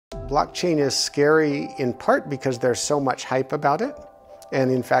Blockchain is scary in part because there's so much hype about it.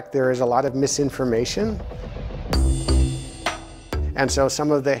 And in fact, there is a lot of misinformation. And so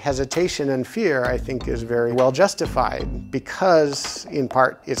some of the hesitation and fear, I think, is very well justified because, in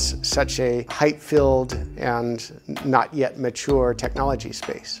part, it's such a hype-filled and not yet mature technology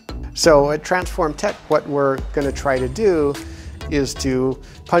space. So at Transform Tech, what we're going to try to do is to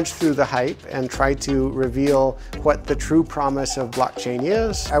punch through the hype and try to reveal what the true promise of blockchain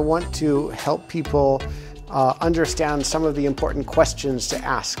is. I want to help people understand some of the important questions to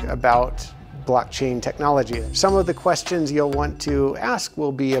ask about blockchain technology. Some of the questions you'll want to ask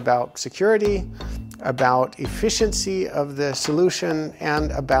will be about security, about efficiency of the solution,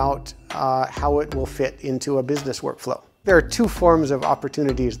 and about how it will fit into a business workflow. There are two forms of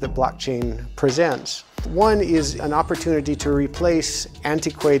opportunities that blockchain presents. One is an opportunity to replace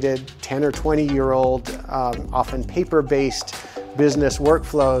antiquated 10 or 20-year-old, often paper-based business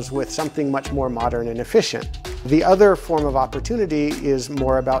workflows with something much more modern and efficient. The other form of opportunity is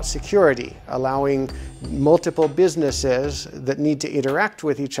more about security, allowing multiple businesses that need to interact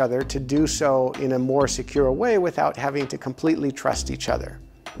with each other to do so in a more secure way without having to completely trust each other.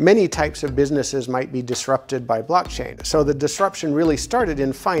 Many types of businesses might be disrupted by blockchain. So the disruption really started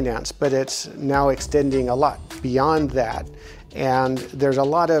in finance, but it's now extending a lot beyond that. And there's a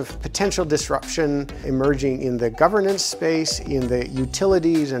lot of potential disruption emerging in the governance space, in the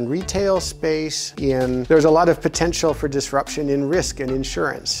utilities and retail space. There's a lot of potential for disruption in risk and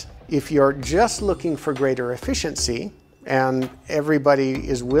insurance. If you're just looking for greater efficiency, and everybody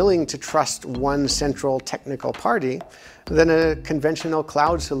is willing to trust one central technical party, then a conventional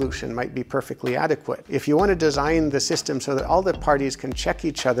cloud solution might be perfectly adequate. If you want to design the system so that all the parties can check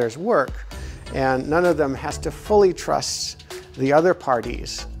each other's work, and none of them has to fully trust the other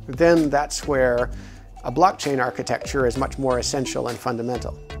parties, then that's where a blockchain architecture is much more essential and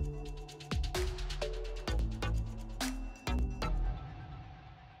fundamental.